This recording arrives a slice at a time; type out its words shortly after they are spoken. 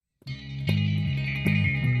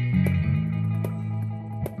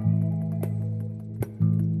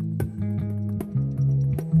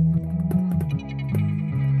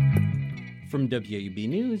From WOUB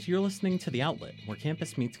News, you're listening to The Outlet, where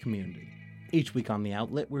campus meets community. Each week on The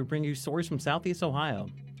Outlet, we bring you stories from Southeast Ohio.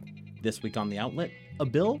 This week on The Outlet, a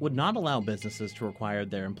bill would not allow businesses to require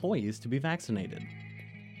their employees to be vaccinated.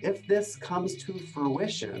 If this comes to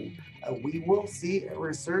fruition, we will see a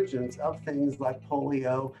resurgence of things like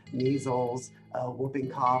polio, measles,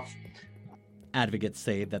 whooping cough. Advocates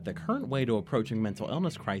say that the current way to approaching mental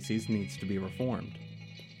illness crises needs to be reformed.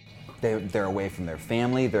 They're away from their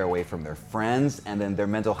family, they're away from their friends, and then their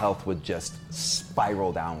mental health would just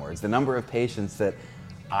spiral downwards. The number of patients that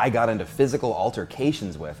I got into physical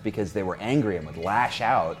altercations with because they were angry and would lash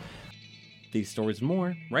out. These stories and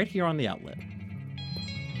more right here on The Outlet.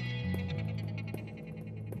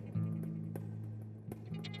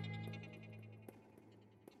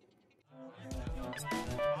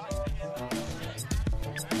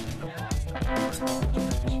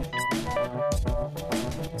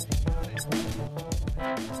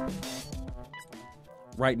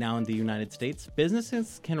 Right now in the United States,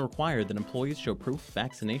 businesses can require that employees show proof of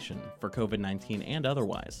vaccination for COVID-19 and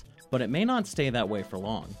otherwise, but it may not stay that way for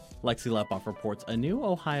long. Lexi Lepoff reports a new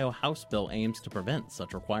Ohio House bill aims to prevent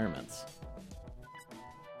such requirements.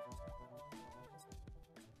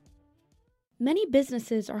 Many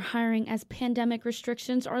businesses are hiring as pandemic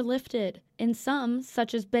restrictions are lifted, and some,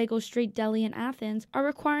 such as Bagel Street Deli in Athens, are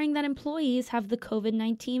requiring that employees have the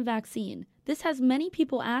COVID-19 vaccine. This has many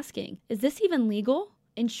people asking, is this even legal?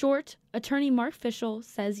 In short, attorney Mark Fischel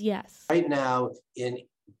says yes. Right now, in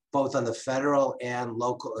both on the federal and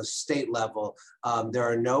local state level, there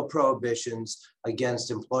are no prohibitions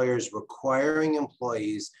against employers requiring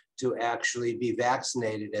employees to actually be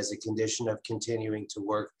vaccinated as a condition of continuing to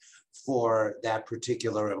work for that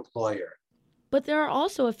particular employer. But there are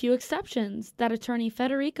also a few exceptions that attorney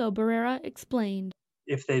Federico Barrera explained.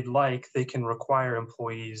 If they'd like, they can require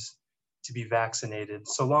employees to be vaccinated,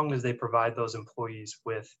 so long as they provide those employees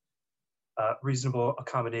with reasonable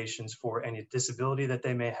accommodations for any disability that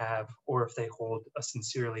they may have, or if they hold a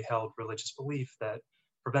sincerely held religious belief that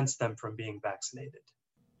prevents them from being vaccinated.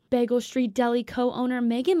 Bagel Street Deli co-owner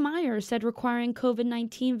Megan Meyer said requiring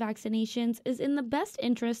COVID-19 vaccinations is in the best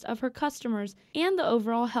interest of her customers and the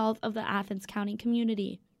overall health of the Athens County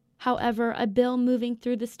community. However, a bill moving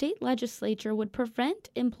through the state legislature would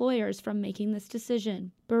prevent employers from making this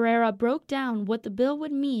decision. Barrera broke down what the bill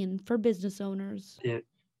would mean for business owners. It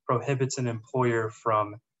prohibits an employer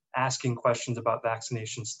from asking questions about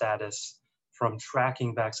vaccination status, from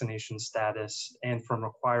tracking vaccination status, and from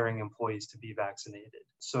requiring employees to be vaccinated.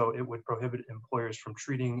 So it would prohibit employers from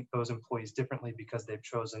treating those employees differently because they've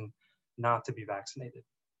chosen not to be vaccinated.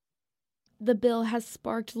 The bill has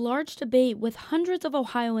sparked large debate with hundreds of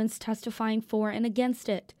Ohioans testifying for and against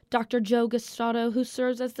it. Dr. Joe Gustato, who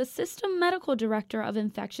serves as the System Medical Director of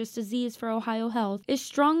Infectious Disease for Ohio Health, is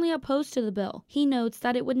strongly opposed to the bill. He notes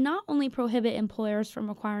that it would not only prohibit employers from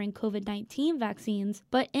requiring COVID-19 vaccines,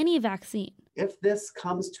 but any vaccine. If this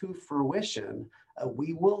comes to fruition,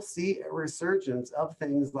 we will see a resurgence of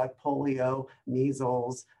things like polio,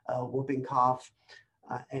 measles, whooping cough,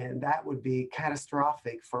 and that would be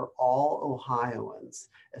catastrophic for all Ohioans,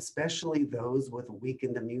 especially those with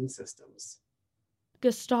weakened immune systems.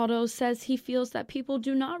 Gustato says he feels that people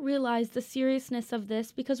do not realize the seriousness of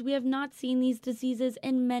this because we have not seen these diseases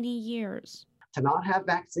in many years. To not have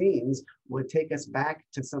vaccines would take us back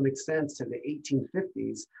to some extent to the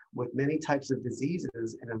 1850s with many types of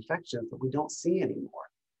diseases and infections that we don't see anymore.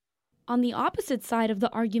 On the opposite side of the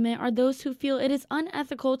argument are those who feel it is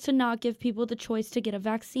unethical to not give people the choice to get a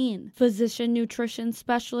vaccine. Physician nutrition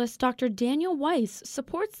specialist Dr. Daniel Weiss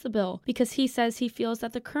supports the bill because he says he feels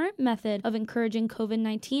that the current method of encouraging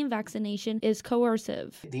COVID-19 vaccination is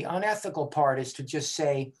coercive. The unethical part is to just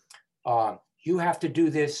say, you have to do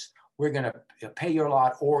this, we're going to pay your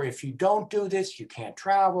lot, or if you don't do this, you can't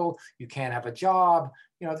travel, you can't have a job.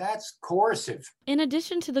 That's coercive. In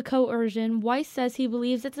addition to the coercion, Weiss says he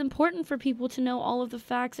believes it's important for people to know all of the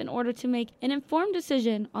facts in order to make an informed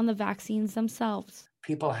decision on the vaccines themselves.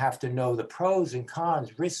 People have to know the pros and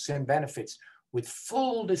cons, risks and benefits with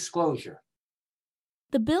full disclosure.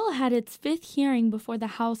 The bill had its fifth hearing before the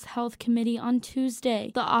House Health Committee on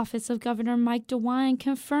Tuesday. The office of Governor Mike DeWine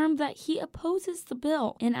confirmed that he opposes the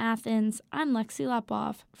bill. In Athens, I'm Lexi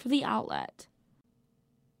Lepoff for The Outlet.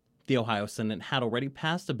 The Ohio Senate had already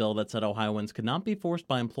passed a bill that said Ohioans could not be forced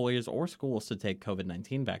by employers or schools to take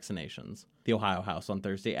COVID-19 vaccinations. The Ohio House on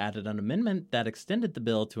Thursday added an amendment that extended the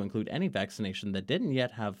bill to include any vaccination that didn't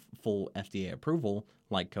yet have full FDA approval,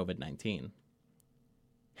 like COVID-19.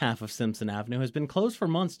 Half of Simpson Avenue has been closed for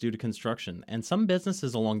months due to construction, and some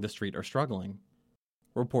businesses along the street are struggling.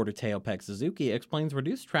 Reporter Teo Peck Suzuki explains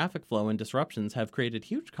reduced traffic flow and disruptions have created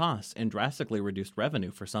huge costs and drastically reduced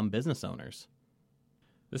revenue for some business owners.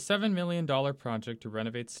 The $7 million project to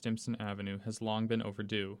renovate Stimson Avenue has long been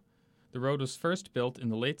overdue. The road was first built in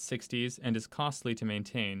the late 60s and is costly to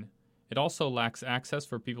maintain. It also lacks access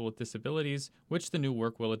for people with disabilities, which the new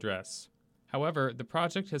work will address. However, the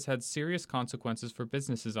project has had serious consequences for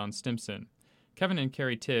businesses on Stimson. Kevin and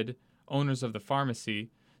Carrie Tidd, owners of the pharmacy,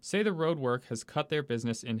 say the road work has cut their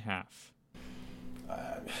business in half.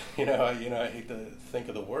 I hate to think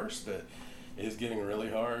of the worst, but it's getting really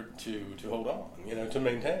hard to hold on, to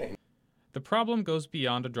maintain. The problem goes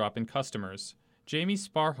beyond a drop in customers. Jamie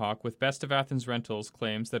Sparhawk with Best of Athens Rentals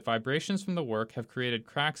claims that vibrations from the work have created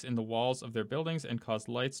cracks in the walls of their buildings and caused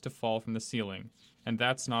lights to fall from the ceiling. And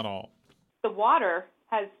that's not all. The water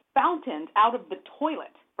has fountained out of the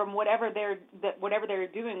toilet from whatever they're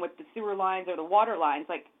doing with the sewer lines or the water lines.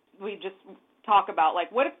 Like, we just talk about,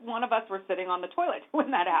 like, what if one of us were sitting on the toilet when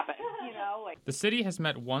that happened? The city has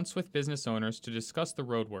met once with business owners to discuss the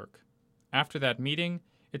road work. After that meeting,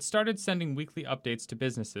 it started sending weekly updates to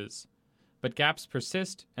businesses. But gaps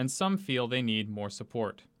persist, and some feel they need more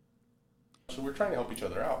support. So we're trying to help each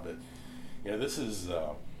other out, but this is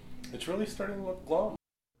it's really starting to look glum.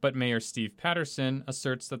 But Mayor Steve Patterson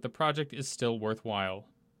asserts that the project is still worthwhile.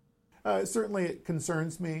 Certainly it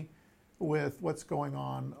concerns me with what's going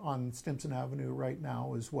on Stimson Avenue right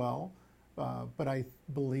now as well. But I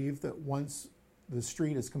believe that once the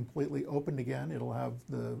street is completely opened again, it'll have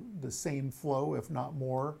the same flow, if not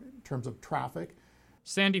more, in terms of traffic.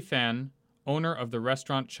 Sandy Fan, owner of the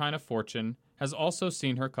restaurant China Fortune, has also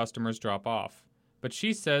seen her customers drop off. But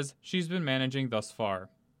she says she's been managing thus far.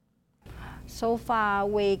 So far,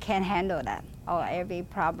 we can handle that, or every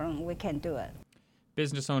problem we can do it.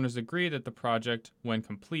 Business owners agree that the project, when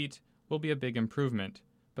complete, will be a big improvement,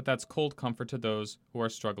 but that's cold comfort to those who are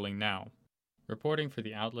struggling now. Reporting for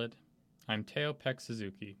The Outlet, I'm Teo Peck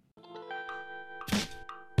Suzuki.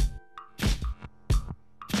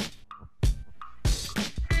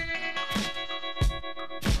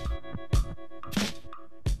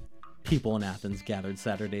 People in Athens gathered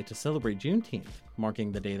Saturday to celebrate Juneteenth,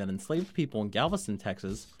 marking the day that enslaved people in Galveston,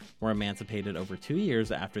 Texas, were emancipated over 2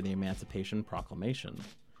 years after the Emancipation Proclamation.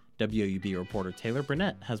 WOUB reporter Taylor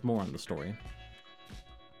Burnett has more on the story.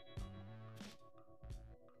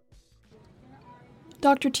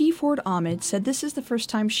 Dr. T. Ford Ahmed said this is the first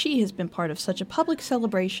time she has been part of such a public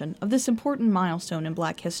celebration of this important milestone in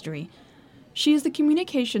Black history. She is the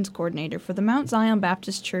communications coordinator for the Mount Zion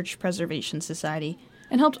Baptist Church Preservation Society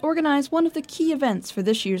and helped organize one of the key events for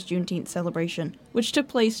this year's Juneteenth celebration, which took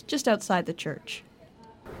place just outside the church.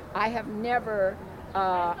 I have never,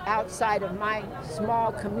 outside of my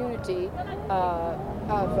small community of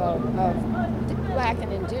Black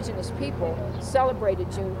and Indigenous people, celebrated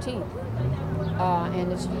Juneteenth.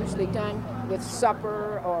 And it's usually done with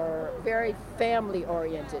supper or very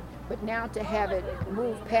family-oriented. But now to have it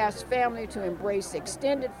move past family to embrace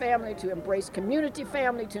extended family, to embrace community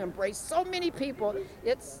family, to embrace so many people,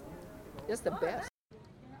 it's the best.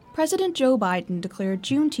 President Joe Biden declared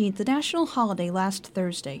Juneteenth a national holiday last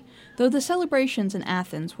Thursday, though the celebrations in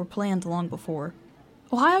Athens were planned long before.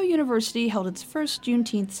 Ohio University held its first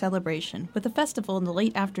Juneteenth celebration with a festival in the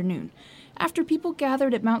late afternoon, after people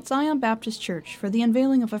gathered at Mount Zion Baptist Church for the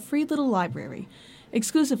unveiling of a free little library,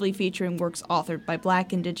 exclusively featuring works authored by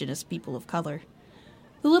Black Indigenous people of color.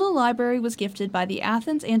 The little library was gifted by the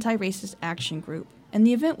Athens Anti-Racist Action Group, and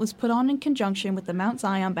the event was put on in conjunction with the Mount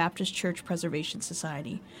Zion Baptist Church Preservation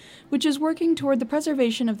Society, which is working toward the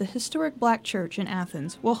preservation of the historic Black church in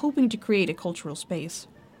Athens while hoping to create a cultural space.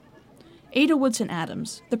 Ada Woodson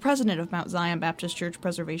Adams, the president of Mount Zion Baptist Church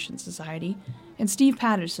Preservation Society, and Steve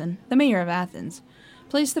Patterson, the mayor of Athens,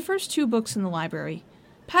 placed the first 2 books in the library.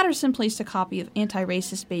 Patterson placed a copy of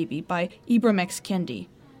Anti-Racist Baby by Ibram X. Kendi,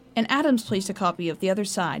 and Adams placed a copy of The Other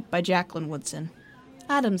Side by Jacqueline Woodson.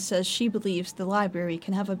 Adams says she believes the library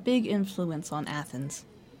can have a big influence on Athens.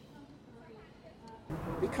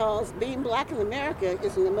 Because being Black in America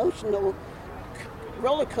is an emotional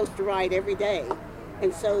roller coaster ride every day.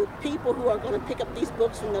 And so people who are going to pick up these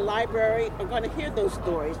books from the library are going to hear those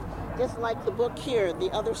stories, just like the book here, The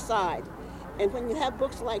Other Side. And when you have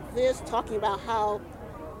books like this talking about how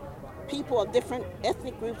people of different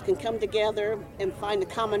ethnic groups can come together and find a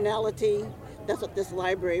commonality, that's what this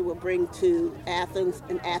library will bring to Athens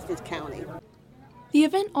and Athens County. The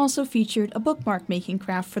event also featured a bookmark making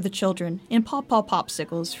craft for the children and Paw-Paw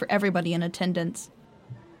Popsicles for everybody in attendance.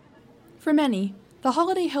 For many, the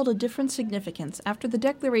holiday held a different significance after the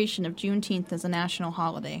declaration of Juneteenth as a national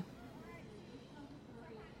holiday.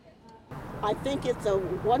 I think it's a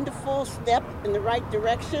wonderful step in the right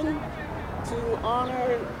direction to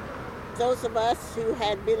honor those of us who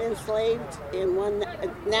had been enslaved and one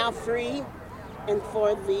now free, and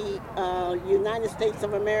for the United States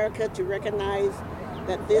of America to recognize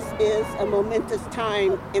that this is a momentous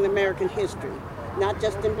time in American history, not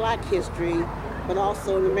just in Black history, but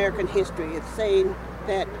also in American history. It's saying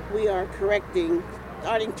that we are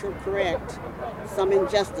starting to correct some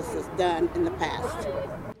injustices done in the past.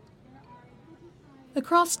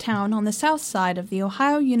 Across town on the south side of the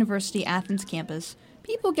Ohio University Athens campus,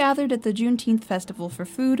 people gathered at the Juneteenth festival for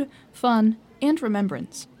food, fun, and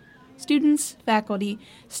remembrance. Students, faculty,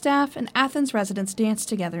 staff, and Athens residents danced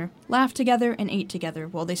together, laughed together, and ate together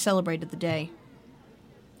while they celebrated the day.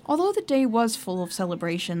 Although the day was full of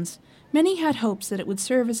celebrations, many had hopes that it would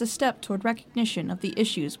serve as a step toward recognition of the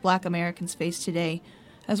issues Black Americans face today,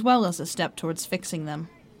 as well as a step towards fixing them.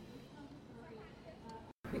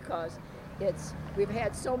 Because we've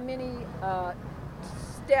had so many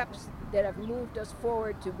steps that have moved us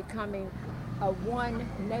forward to becoming a one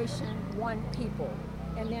nation, one people.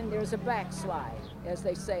 And then there's a backslide, as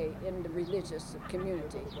they say in the religious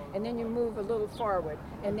community. And then you move a little forward,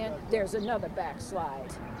 and then there's another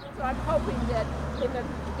backslide. So I'm hoping that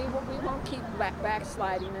we won't keep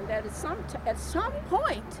backsliding, and that at some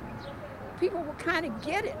point, people will kind of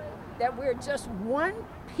get it, that we're just one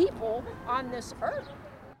people on this earth.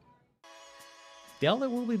 The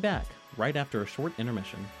Outlet will be back right after a short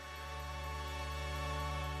intermission.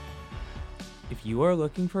 If you are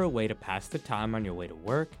looking for a way to pass the time on your way to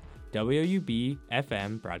work, WOUB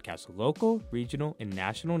FM broadcasts local, regional, and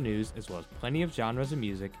national news, as well as plenty of genres of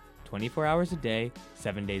music 24 hours a day,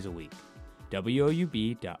 7 days a week. WOUB.org/now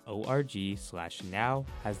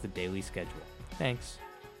has the daily schedule. Thanks.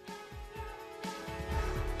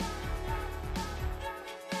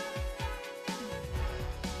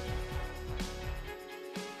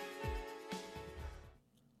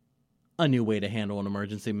 A new way to handle an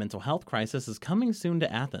emergency mental health crisis is coming soon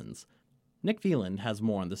to Athens. Nick Veland has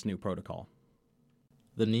more on this new protocol.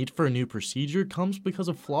 The need for a new procedure comes because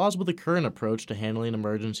of flaws with the current approach to handling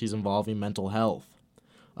emergencies involving mental health.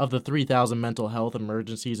 Of the 3,000 mental health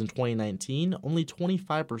emergencies in 2019, only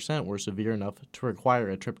 25% were severe enough to require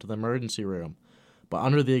a trip to the emergency room. But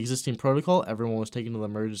under the existing protocol, everyone was taken to the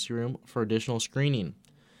emergency room for additional screening.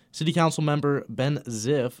 City Council member Ben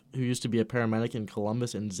Ziff, who used to be a paramedic in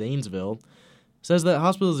Columbus and Zanesville, says that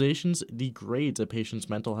hospitalizations degrades a patient's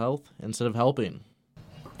mental health instead of helping.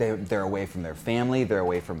 They're away from their family, they're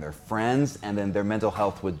away from their friends, and then their mental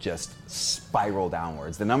health would just spiral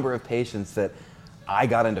downwards. The number of patients that I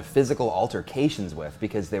got into physical altercations with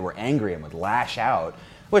because they were angry and would lash out,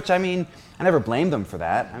 which, I mean, I never blamed them for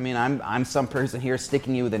that. I mean, I'm some person here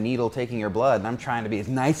sticking you with a needle, taking your blood, and I'm trying to be as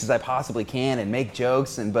nice as I possibly can and make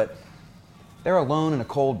jokes, but they're alone in a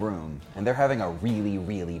cold room, and they're having a really,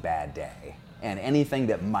 really bad day. And anything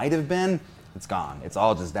that might have been, it's gone. It's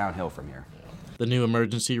all just downhill from here. The new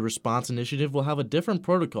Emergency Response Initiative will have a different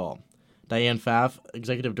protocol. Diane Pfaff,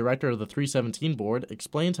 Executive Director of the 317 Board,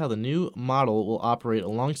 explains how the new model will operate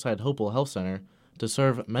alongside Hopewell Health Center to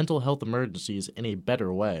serve mental health emergencies in a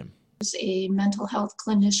better way. There's a mental health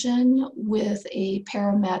clinician with a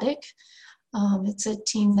paramedic. It's a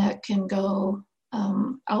team that can go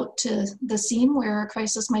out to the scene where a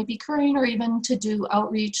crisis might be occurring, or even to do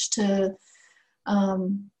outreach to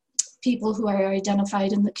people who are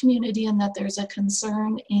identified in the community and that there's a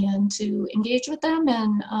concern, and to engage with them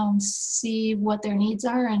and see what their needs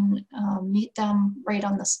are and meet them right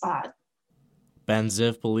on the spot. Ben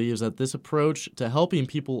Ziff believes that this approach to helping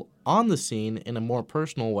people on the scene in a more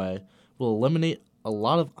personal way will eliminate a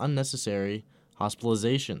lot of unnecessary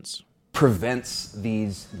hospitalizations. Prevents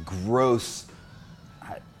these gross,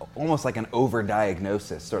 almost like an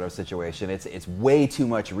overdiagnosis sort of situation. It's way too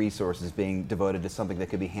much resources being devoted to something that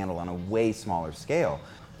could be handled on a way smaller scale.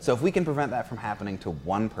 So if we can prevent that from happening to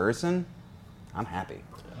one person, I'm happy.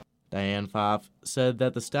 Diane Pfaff said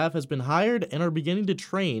that the staff has been hired and are beginning to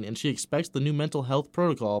train, and she expects the new mental health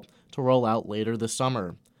protocol to roll out later this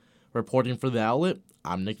summer. Reporting for The Outlet,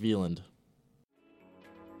 I'm Nick Veland.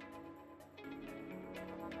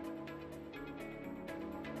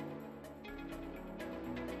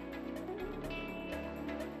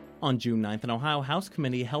 On June 9th, an Ohio House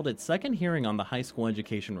Committee held its second hearing on the High School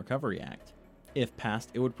Education Recovery Act. If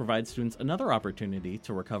passed, it would provide students another opportunity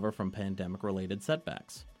to recover from pandemic-related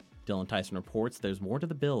setbacks. Dylan Tyson reports there's more to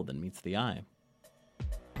the bill than meets the eye.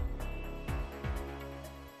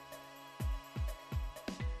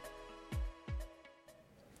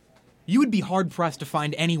 You would be hard-pressed to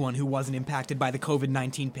find anyone who wasn't impacted by the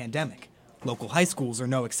COVID-19 pandemic. Local high schools are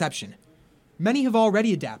no exception. Many have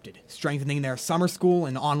already adapted, strengthening their summer school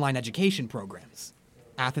and online education programs.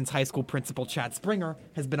 Athens High School Principal Chad Springer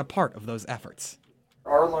has been a part of those efforts.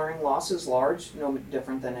 Our learning loss is large, no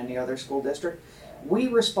different than any other school district. We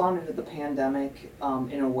responded to the pandemic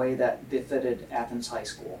in a way that befitted Athens High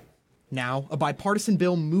School. Now, a bipartisan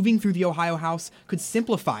bill moving through the Ohio House could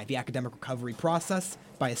simplify the academic recovery process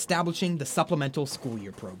by establishing the supplemental school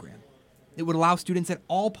year program. It would allow students at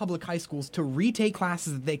all public high schools to retake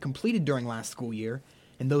classes that they completed during last school year,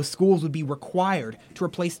 and those schools would be required to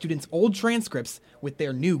replace students' old transcripts with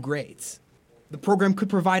their new grades. The program could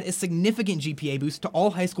provide a significant GPA boost to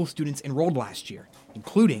all high school students enrolled last year,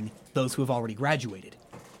 including those who have already graduated.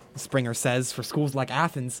 Springer says for schools like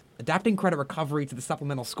Athens, adapting credit recovery to the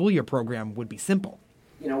supplemental school year program would be simple.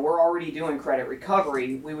 We're already doing credit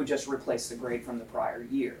recovery. We would just replace the grade from the prior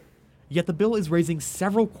year. Yet the bill is raising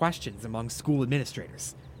several questions among school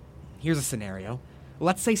administrators. Here's a scenario.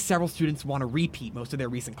 Let's say several students want to repeat most of their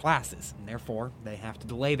recent classes, and therefore they have to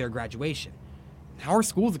delay their graduation. How are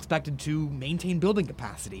schools expected to maintain building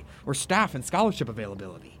capacity or staff and scholarship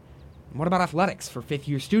availability? And what about athletics for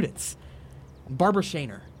fifth-year students? Barbara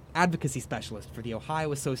Shaner, advocacy specialist for the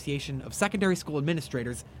Ohio Association of Secondary School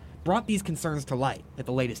Administrators, brought these concerns to light at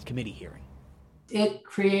the latest committee hearing. It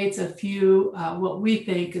creates a few, what we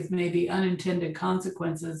think is maybe unintended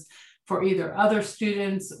consequences for either other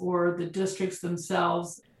students or the districts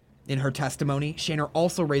themselves. In her testimony, Shaner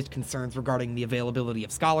also raised concerns regarding the availability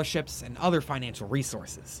of scholarships and other financial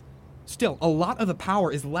resources. Still, a lot of the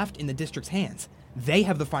power is left in the district's hands. They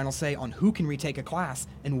have the final say on who can retake a class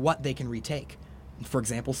and what they can retake. For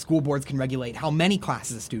example, school boards can regulate how many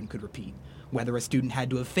classes a student could repeat, whether a student had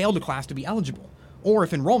to have failed a class to be eligible, or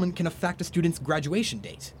if enrollment can affect a student's graduation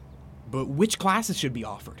date. But which classes should be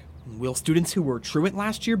offered? Will students who were truant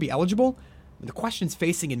last year be eligible? The questions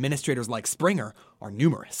facing administrators like Springer are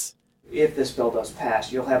numerous. If this bill does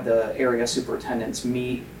pass, you'll have the area superintendents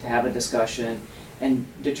meet to have a discussion and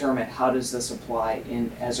determine how does this apply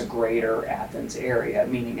in as a greater Athens area,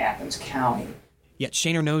 meaning Athens County. Yet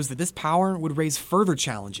Shaner knows that this power would raise further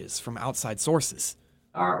challenges from outside sources.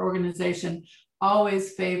 Our organization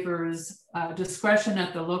always favors discretion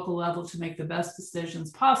at the local level to make the best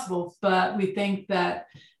decisions possible, but we think that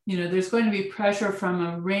there's going to be pressure from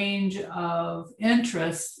a range of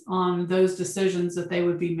interests on those decisions that they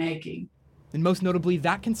would be making. And most notably,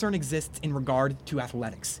 that concern exists in regard to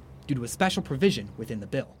athletics, due to a special provision within the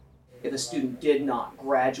bill. If a student did not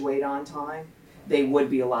graduate on time, they would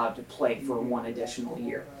be allowed to play for one additional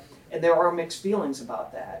year. And there are mixed feelings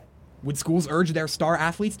about that. Would schools urge their star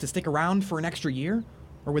athletes to stick around for an extra year?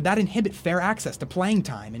 Or would that inhibit fair access to playing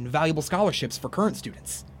time and valuable scholarships for current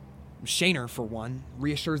students? Shaner, for one,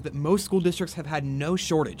 reassures that most school districts have had no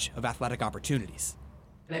shortage of athletic opportunities.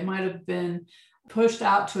 They might have been pushed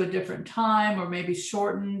out to a different time or maybe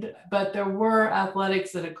shortened, but there were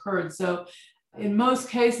athletics that occurred. So in most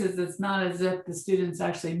cases, it's not as if the students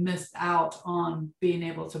actually missed out on being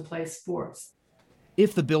able to play sports.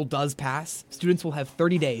 If the bill does pass, students will have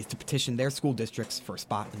 30 days to petition their school districts for a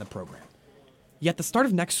spot in the program. Yet the start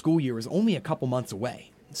of next school year is only a couple months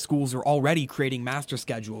away. Schools are already creating master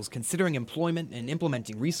schedules, considering employment and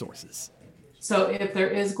implementing resources. So if there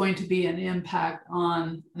is going to be an impact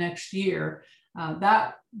on next year,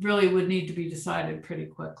 that really would need to be decided pretty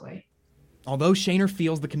quickly. Although Shaner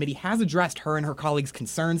feels the committee has addressed her and her colleagues'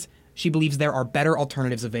 concerns, she believes there are better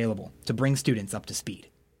alternatives available to bring students up to speed.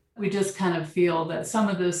 We just kind of feel that some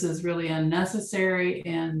of this is really unnecessary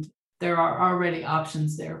and there are already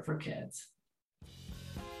options there for kids.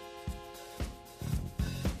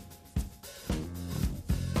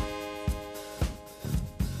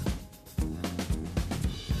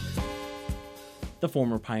 The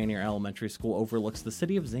former Pioneer Elementary School overlooks the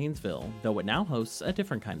city of Zanesville, though it now hosts a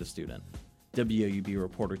different kind of student. WOUB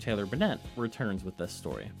reporter Taylor Burnett returns with this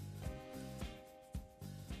story.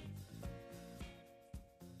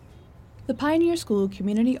 The Pioneer School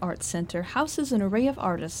Community Arts Center houses an array of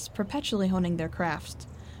artists perpetually honing their crafts,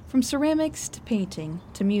 from ceramics to painting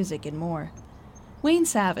to music and more. Wayne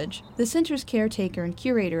Savage, the center's caretaker and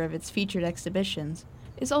curator of its featured exhibitions,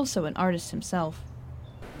 is also an artist himself.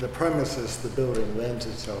 The premises, the building lends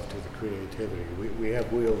itself to the creativity. We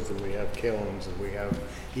have wheels and we have kilns and we have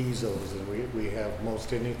easels and we have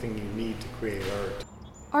most anything you need to create art.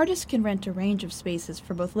 Artists can rent a range of spaces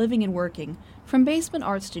for both living and working, from basement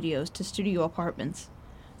art studios to studio apartments.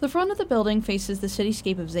 The front of the building faces the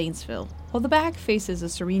cityscape of Zanesville, while the back faces a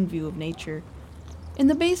serene view of nature. In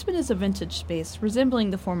the basement is a vintage space resembling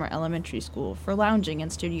the former elementary school for lounging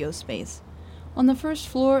and studio space. On the first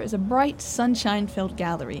floor is a bright, sunshine-filled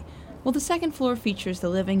gallery, while the second floor features the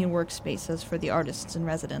living and work spaces for the artists in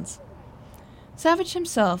residence. Savage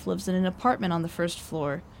himself lives in an apartment on the first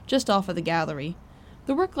floor, just off of the gallery.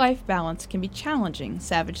 The work-life balance can be challenging,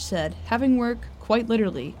 Savage said, having work, quite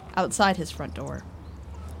literally, outside his front door.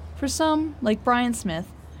 For some, like Brian Smith,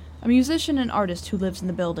 a musician and artist who lives in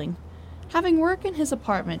the building, having work in his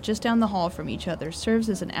apartment just down the hall from each other serves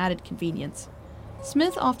as an added convenience.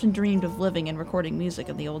 Smith often dreamed of living and recording music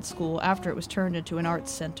in the old school after it was turned into an arts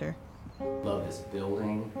center. I love this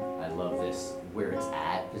building. I love this, where it's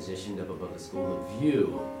at, positioned up above the school. The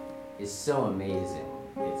view is so amazing.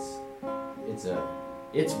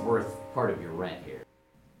 It's worth part of your rent here.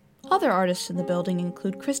 Other artists in the building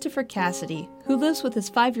include Christopher Cassidy, who lives with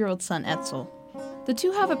his 5-year-old son Etzel. The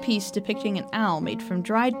two have a piece depicting an owl made from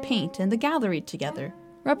dried paint in the gallery together,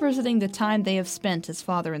 representing the time they have spent as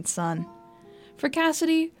father and son. For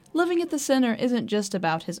Cassidy, living at the center isn't just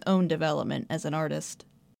about his own development as an artist.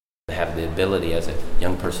 To have the ability as a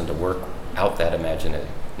young person to work out that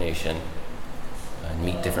imagination and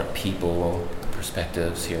meet different people,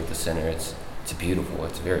 perspectives here at the center, it's beautiful.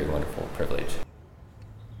 It's a very wonderful privilege.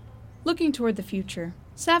 Looking toward the future,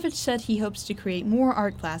 Savage said he hopes to create more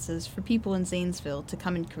art classes for people in Zanesville to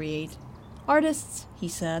come and create. Artists, he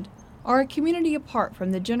said, are a community apart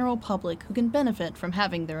from the general public who can benefit from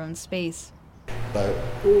having their own space. But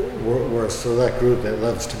we're a select group that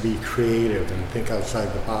loves to be creative and think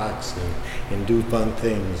outside the box and do fun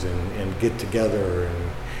things and get together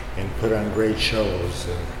and put on great shows.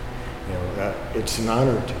 And it's an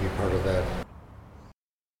honor to be part of that.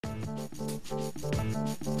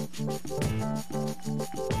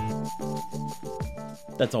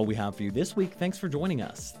 That's all we have for you this week. Thanks for joining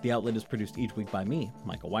us. The Outlet is produced each week by me,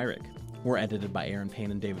 Michael Wyrick. We're edited by Aaron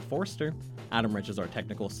Payne and David Forster. Adam Rich is our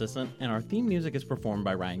technical assistant, and our theme music is performed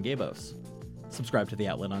by Ryan Gabos. Subscribe to The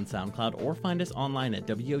Outlet on SoundCloud or find us online at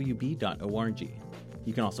woub.org.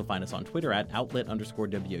 You can also find us on Twitter at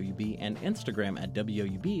outlet_WOUB and Instagram at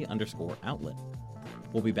WOUB_outlet.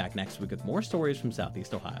 We'll be back next week with more stories from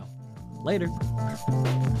Southeast Ohio. Later.